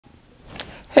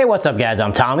Hey, what's up guys?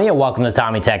 I'm Tommy and welcome to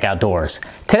TomyTek Outdoors.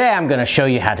 Today I'm going to show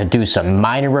you how to do some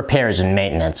minor repairs and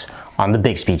maintenance on the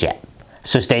Bixpy jet.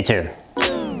 So stay tuned.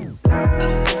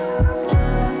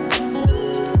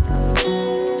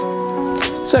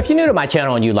 So if you're new to my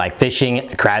channel and you like fishing,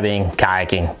 crabbing,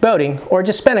 kayaking, boating, or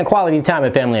just spending quality time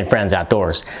with family and friends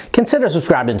outdoors, consider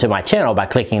subscribing to my channel by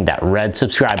clicking that red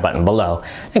subscribe button below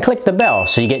and click the bell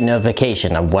so you get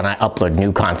notification of when I upload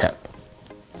new content.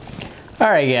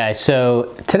 Alright guys,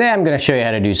 so today I'm going to show you how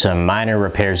to do some minor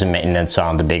repairs and maintenance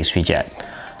on the Bixpy jet.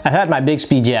 I've had my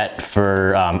Bixpy jet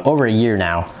for over a year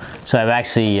now, so I've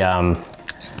actually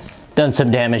done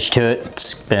some damage to it.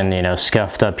 It's been,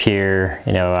 scuffed up here.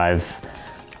 I've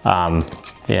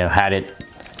had it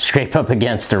scrape up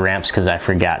against the ramps because I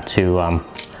forgot to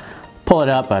pull it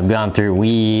up. I've gone through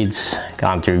weeds,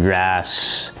 gone through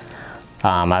grass.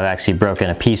 I've actually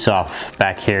broken a piece off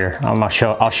back here.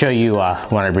 I'll show you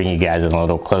when I bring you guys in a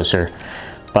little closer.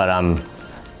 But I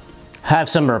have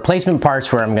some replacement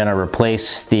parts where I'm going to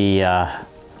replace the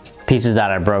pieces that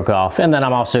I broke off, and then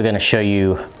I'm also going to show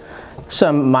you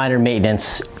some minor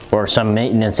maintenance or some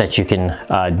maintenance that you can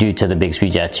do to the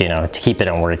Bixpy jets, to keep it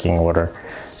in working order.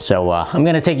 So I'm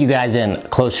going to take you guys in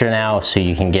closer now so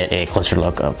you can get a closer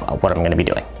look of what I'm going to be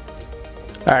doing.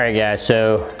 All right, guys.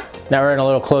 So now we're in a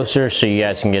little closer so you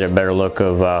guys can get a better look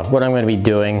of what I'm going to be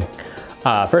doing.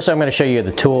 First, I'm going to show you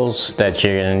the tools that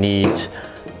you're going to need.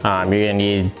 You're going to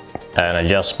need an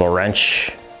adjustable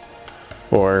wrench,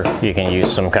 or you can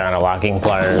use some kind of locking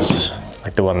pliers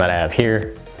like the one that I have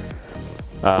here.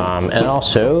 And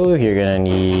also, you're going to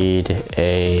need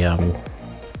a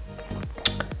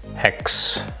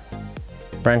hex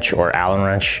wrench or Allen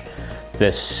wrench.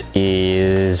 This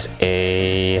is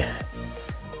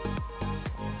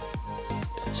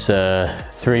It's a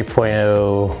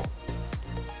 3.0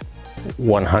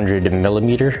 100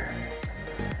 millimeter.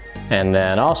 And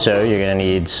then also you're gonna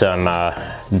need some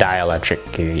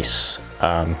dielectric grease,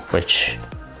 which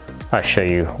I'll show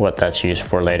you what that's used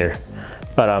for later.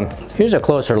 But here's a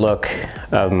closer look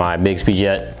of my Bixpy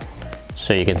jet.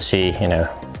 So you can see,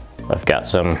 I've got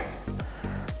some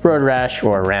road rash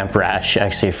or ramp rash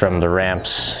actually from the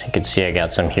ramps. You can see I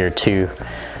got some here too.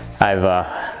 I've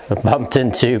bumped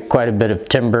into quite a bit of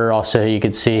timber also, you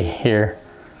can see here.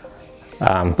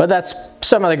 But that's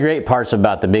some of the great parts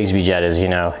about the Bixpy jet is,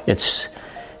 it's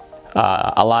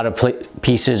a lot of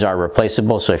pieces are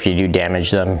replaceable. So if you do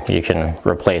damage them, you can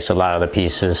replace a lot of the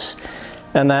pieces.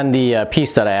 And then the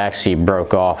piece that I actually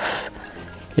broke off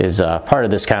is part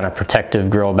of this kind of protective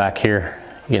grill back here.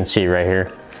 You can see right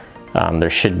here. There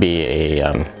should be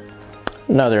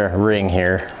another ring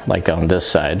here, like on this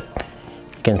side.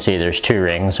 You can see there's two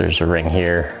rings. There's a ring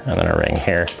here and then a ring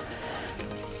here.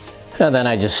 And then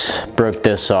I just broke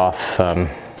this off.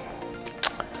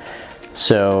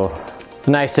 So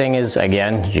the nice thing is,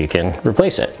 again, you can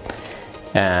replace it.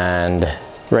 And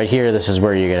right here, this is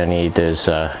where you're gonna need this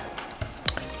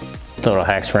little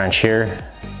hex wrench here.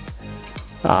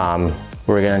 We're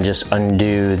gonna just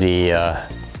undo the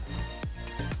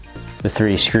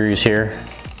 3 screws here.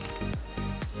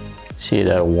 See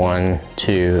the 1,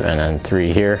 2, and then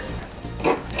 3 here.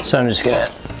 So I'm just gonna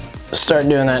start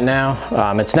doing that now.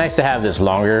 It's nice to have this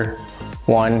longer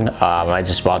one. I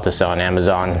just bought this on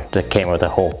Amazon that came with a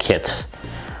whole kit.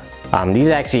 These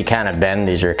actually kind of bend.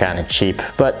 These are kind of cheap,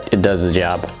 but it does the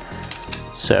job.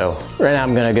 So right now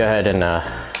I'm gonna go ahead and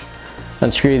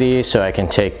unscrew these so I can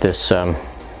take this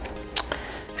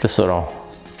this little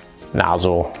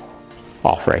nozzle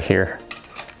off right here.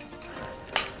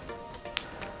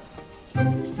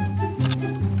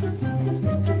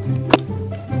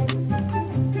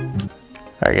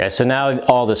 Alright guys, so now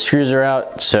all the screws are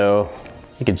out, so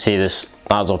you can see this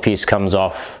nozzle piece comes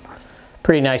off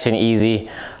pretty nice and easy.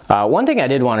 One thing I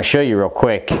did want to show you real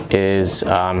quick is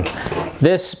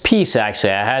this piece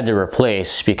actually I had to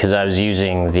replace because I was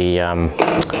using the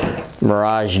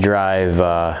Mirage drive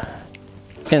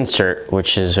insert,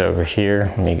 which is over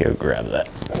here. Let me go grab that.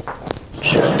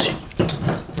 Show it to you.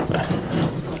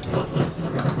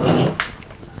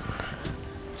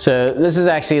 So this is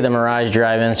actually the Mirage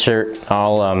drive insert.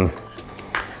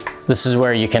 This is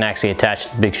where you can actually attach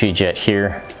the Bixpy jet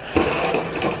here,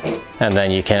 and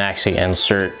then you can actually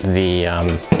insert the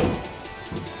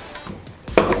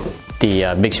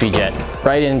Bixpy jet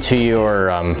right into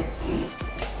your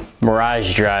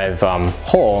Mirage drive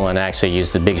hole and actually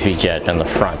use the Bixpy jet in the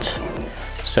front.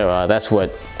 So that's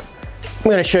what I'm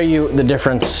going to show you, the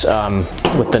difference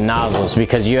with the nozzles,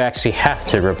 because you actually have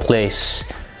to replace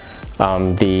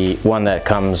the one that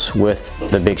comes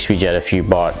with the Bixpy jet if you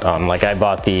bought, like I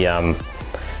bought the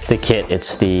kit.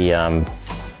 It's the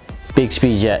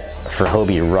Bixpy jet for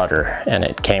Hobie rudder, and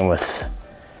it came with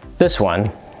this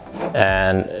one.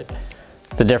 And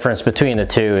the difference between the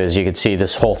two is you can see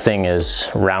this whole thing is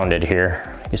rounded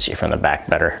here. You can see from the back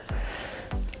better.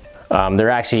 They're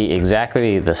actually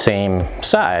exactly the same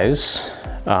size.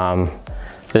 The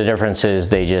difference is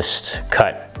they just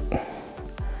cut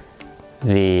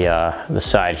the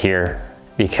side here,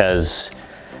 because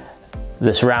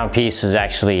this round piece is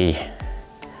actually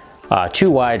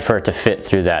too wide for it to fit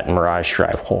through that Mirage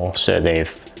drive hole. So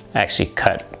they've actually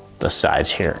cut the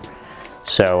sides here.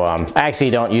 So I actually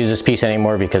don't use this piece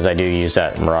anymore because I do use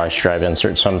that Mirage drive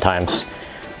insert sometimes.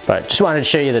 But just wanted to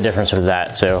show you the difference with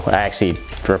that. So I actually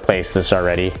replaced this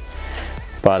already.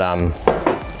 But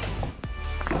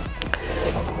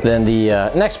then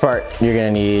the next part you're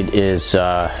gonna need is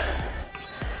I'll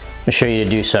show you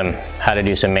how to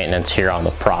do some maintenance here on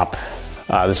the prop.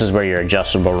 This is where your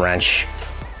adjustable wrench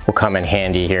will come in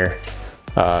handy here.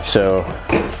 So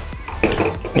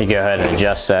you go ahead and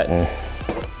adjust that, and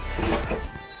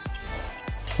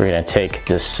we're gonna take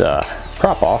this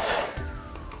prop off.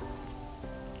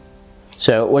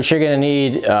 So what you're gonna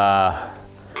need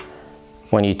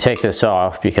when you take this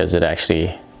off, because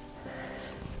the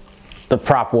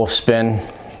prop will spin,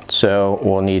 so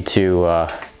we'll need to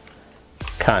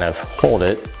kind of hold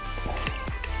it.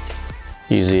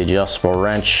 Use the adjustable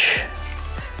wrench.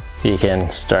 You can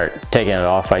start taking it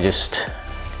off. I just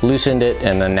loosened it,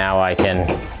 and then now I can,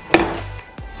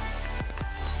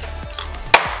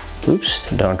 oops,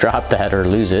 don't drop that or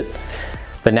lose it.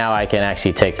 But now I can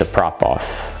actually take the prop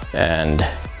off. And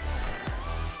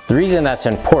the reason that's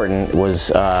important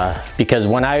was because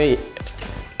when I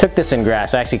took this in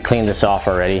grass, I actually cleaned this off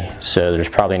already, so there's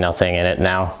probably nothing in it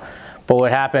now. But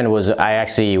what happened was I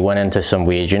actually went into some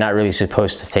weeds. You're not really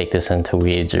supposed to take this into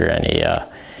weeds or any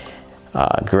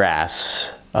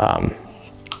grass. But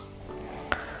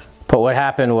what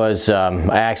happened was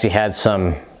I actually had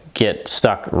some get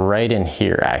stuck right in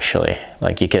here actually.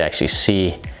 Like you could actually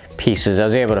see pieces. I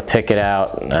was able to pick it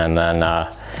out, and then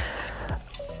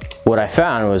what I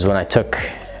found was when I took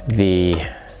the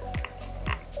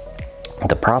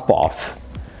prop off,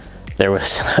 there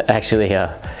was actually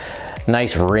a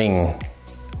nice ring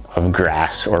of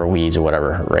grass or weeds or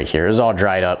whatever right here. It was all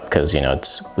dried up because, you know,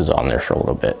 it was on there for a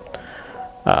little bit.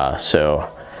 So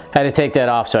I had to take that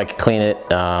off so I could clean it.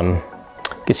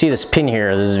 You can see this pin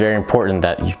here. This is very important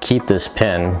that you keep this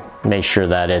pin. Make sure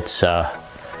that it's,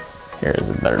 here's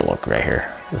a better look right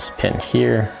here. This pin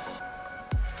here,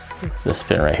 this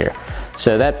pin right here.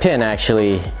 So that pin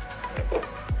actually,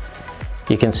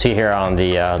 you can see here on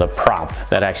the prop,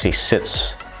 that actually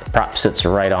sits, the prop sits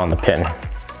right on the pin.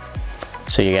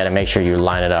 So you got to make sure you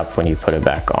line it up when you put it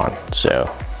back on. So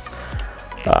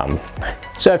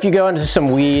if you go into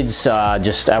some weeds,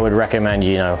 I would recommend,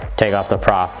 you know, take off the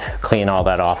prop, clean all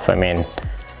that off. I mean,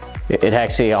 it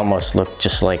actually almost looked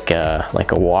just like a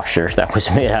washer that was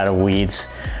made out of weeds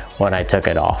when I took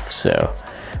it off. So,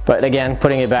 but again,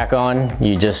 putting it back on,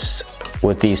 you just,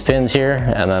 with these pins here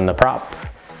and then the prop,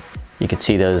 you can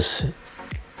see those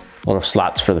little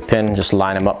slots for the pin, just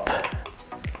line them up.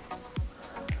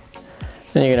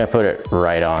 Then you're gonna put it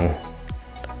right on,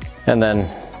 and then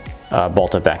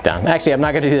bolt it back down. Actually, I'm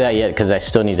not gonna do that yet because I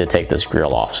still need to take this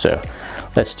grill off. So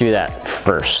let's do that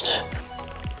first.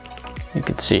 You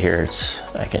can see here,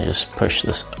 I can just push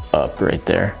this up right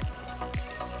there.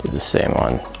 Do the same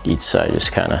on each side,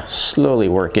 just kind of slowly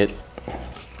work it.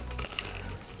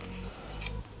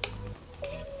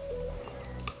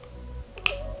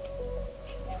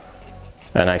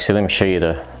 And actually, let me show you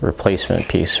the replacement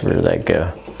piece. Where did that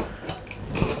go?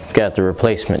 Got the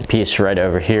replacement piece right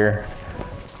over here.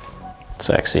 It's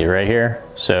actually right here.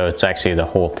 So it's actually the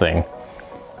whole thing.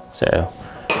 So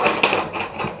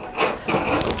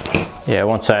yeah,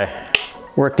 once I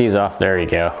work these off, there you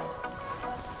go.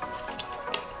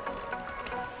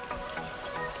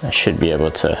 I should be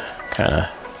able to kind of,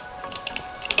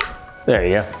 there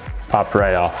you go, pop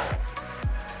right off.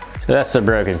 So that's the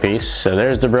broken piece. So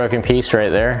there's the broken piece right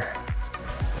there.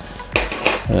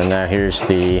 And now here's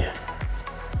the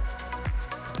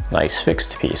nice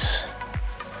fixed piece.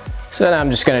 So now I'm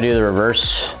just gonna do the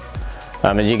reverse.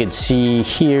 As you can see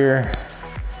here,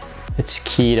 it's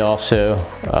keyed also.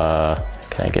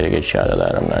 Can I get a good shot of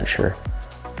that? I'm not sure.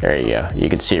 There you go. You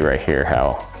can see right here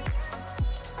how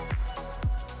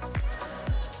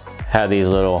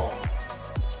these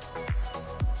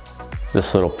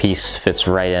this little piece fits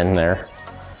right in there.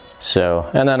 So,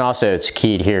 and then also it's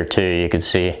keyed here too, you can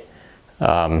see.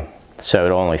 So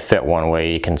it'll only fit one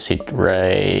way. You can see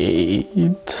right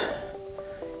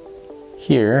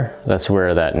here, that's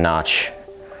where that notch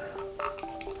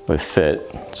would fit.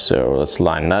 So let's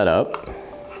line that up.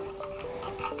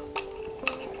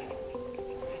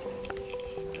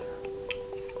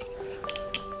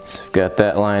 So I've got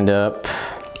that lined up.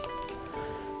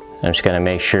 I'm just going to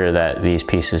make sure that these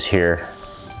pieces here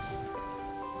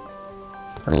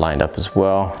are lined up as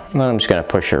well. And then I'm just going to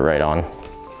push it right on.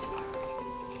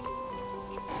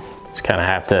 Just kind of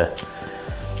have to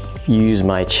use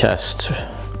my chest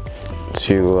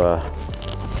to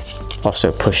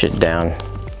also push it down.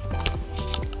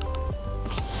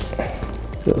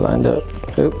 Is it lined up?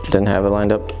 Oop, didn't have it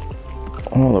lined up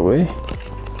all the way.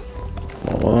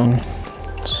 Hold on.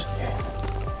 Let's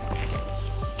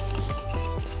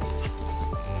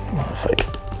see.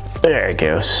 There it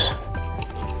goes.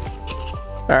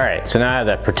 Alright, so now I have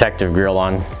that protective grill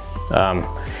on.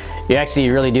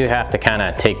 You really do have to kind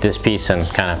of take this piece and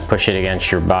kind of push it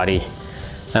against your body.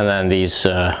 And then these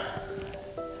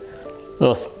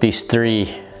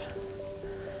three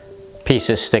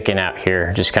pieces sticking out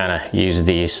here, just kind of use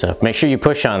these. So make sure you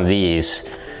push on these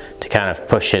to kind of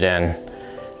push it in,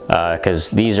 because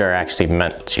these are actually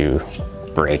meant to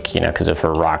break, you know, because if a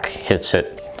rock hits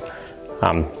it,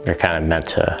 you're kind of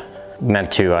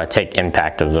meant to take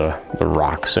impact of the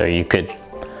rock. So you could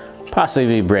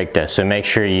possibly break this. So make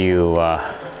sure you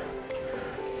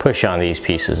push on these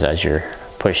pieces as you're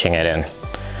pushing it in.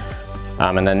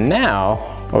 And then now,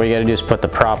 what we gotta do is put the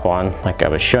prop on, like I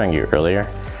was showing you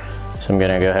earlier. So I'm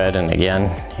gonna go ahead and again,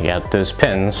 you got those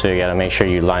pins, so you gotta make sure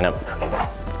you line up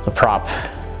the prop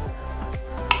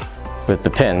with the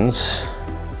pins.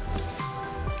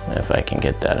 If I can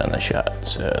get that in the shot.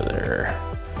 So there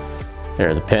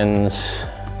are the pins.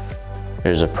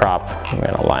 There's a prop, I'm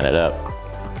gonna line it up.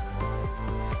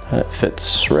 And it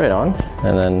fits right on.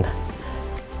 And then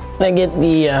I get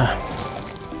the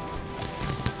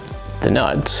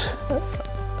nuts.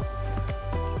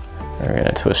 We're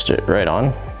gonna twist it right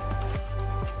on.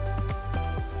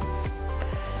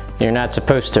 You're not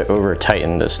supposed to over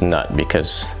tighten this nut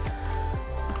because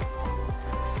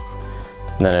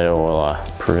then it will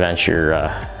prevent your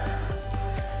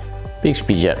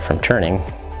Bixpy jet from turning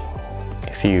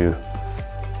if you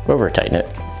over tighten it.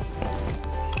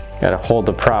 Gotta hold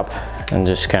the prop and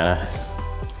just kind of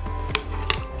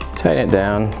tighten it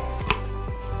down.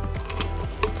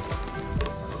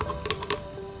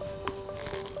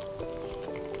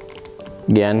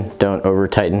 Again, don't over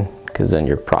tighten because then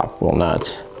your prop will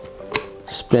not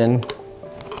spin.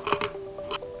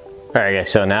 All right guys,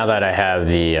 so now that I have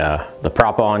the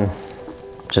prop on,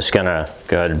 I'm just gonna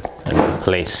go ahead and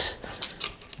replace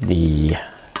the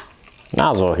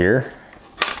nozzle here.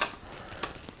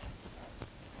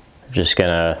 I'm just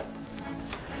gonna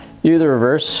do the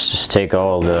reverse, just take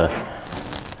all the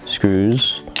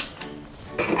screws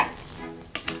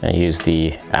and use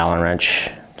the Allen wrench,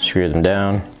 screw them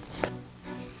down.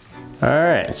 All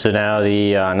right, so now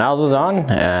the nozzle's on,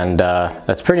 and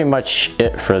that's pretty much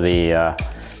it for the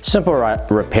simple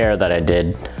repair that I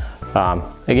did.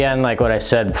 Again, like what I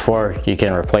said before, you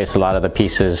can replace a lot of the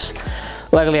pieces.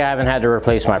 Luckily, I haven't had to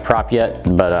replace my prop yet,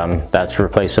 but that's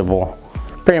replaceable.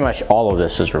 Pretty much all of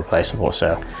this is replaceable,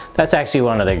 so that's actually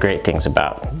one of the great things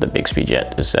about the Bixpy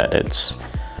jet, is that it's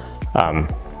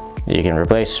you can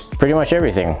replace pretty much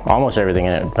everything, almost everything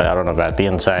in it, but I don't know about the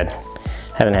inside.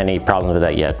 Haven't had any problems with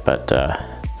that yet, but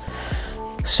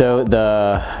so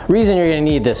the reason you're going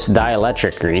to need this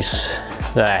dielectric grease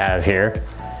that I have here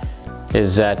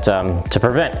is that to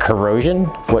prevent corrosion,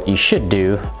 what you should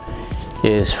do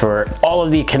is for all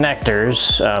of the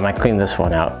connectors, I cleaned this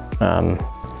one out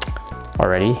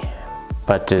already,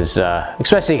 but is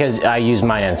especially because I use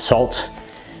mine in salt,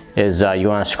 is you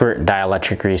want to squirt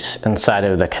dielectric grease inside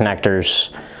of the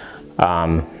connectors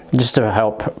just to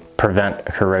help prevent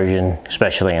corrosion,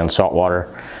 especially in salt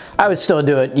water. I would still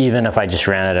do it even if I just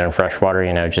ran it in fresh water,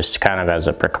 you know, just kind of as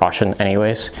a precaution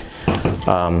anyways.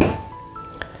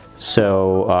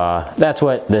 So that's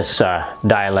what this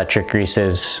dielectric grease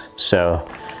is. So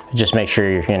just make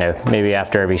sure you know, maybe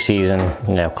after every season,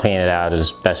 you know, clean it out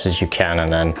as best as you can,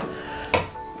 and then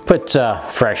put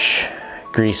fresh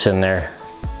grease in there.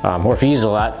 Or if you use a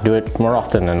lot, do it more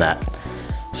often than that.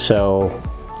 So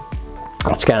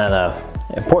that's kind of the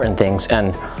important things.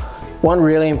 And one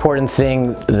really important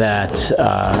thing that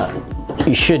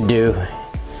you should do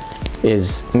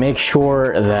is make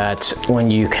sure that when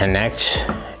you connect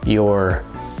your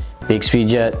Bixpy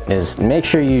jet, is make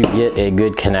sure you get a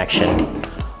good connection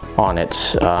on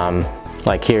it.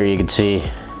 Like here you can see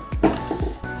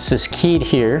this is keyed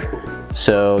here,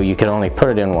 so you can only put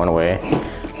it in one way.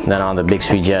 And then on the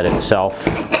Bixpy jet itself,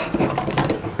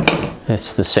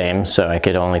 it's the same, so I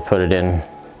could only put it in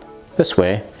this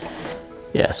way.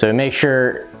 Yeah, so make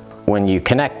sure when you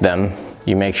connect them,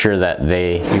 you make sure that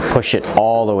you push it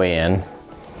all the way in.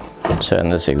 So in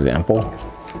this example,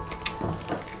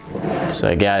 so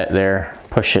I got it there,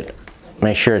 push it,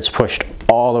 make sure it's pushed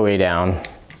all the way down.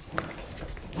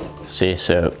 See,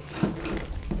 so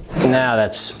now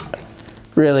that's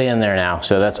really in there now.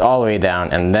 So that's all the way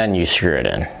down, and then you screw it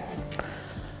in.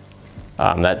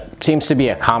 That seems to be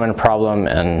a common problem,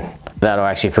 and that'll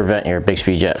actually prevent your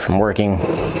Bixpy jet from working.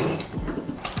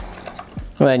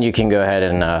 And then you can go ahead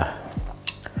and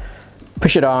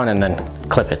push it on and then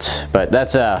clip it. But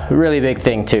that's a really big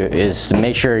thing too, is to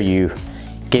make sure you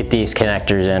get these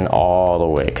connectors in all the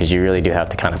way, because you really do have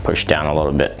to kind of push down a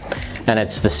little bit. And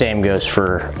it's the same goes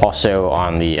for also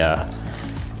on the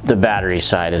battery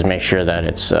side, is make sure that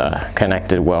it's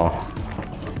connected well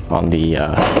on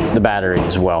the battery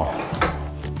as well.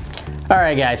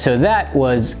 Alright guys, so that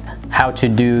was how to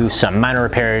do some minor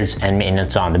repairs and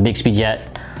maintenance on the Bixpy jet.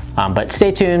 But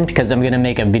stay tuned, because I'm going to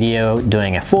make a video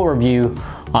doing a full review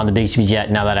on the Bixpy jet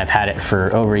now that I've had it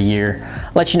for over a year.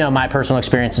 Let you know my personal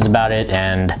experiences about it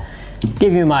and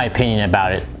give you my opinion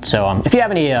about it. So if you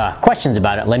have any questions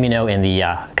about it, let me know in the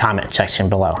comment section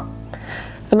below.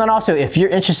 And then also, if you're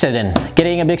interested in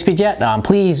getting a Bixpy jet,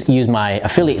 please use my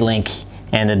affiliate link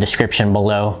in the description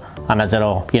below, as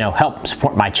it'll help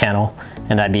support my channel,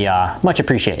 and that'd be much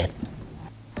appreciated.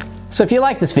 So if you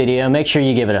like this video, make sure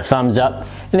you give it a thumbs up,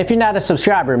 and if you're not a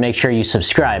subscriber, make sure you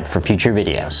subscribe for future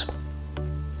videos.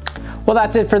 Well,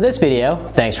 that's it for this video.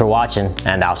 Thanks for watching,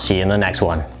 and I'll see you in the next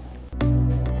one.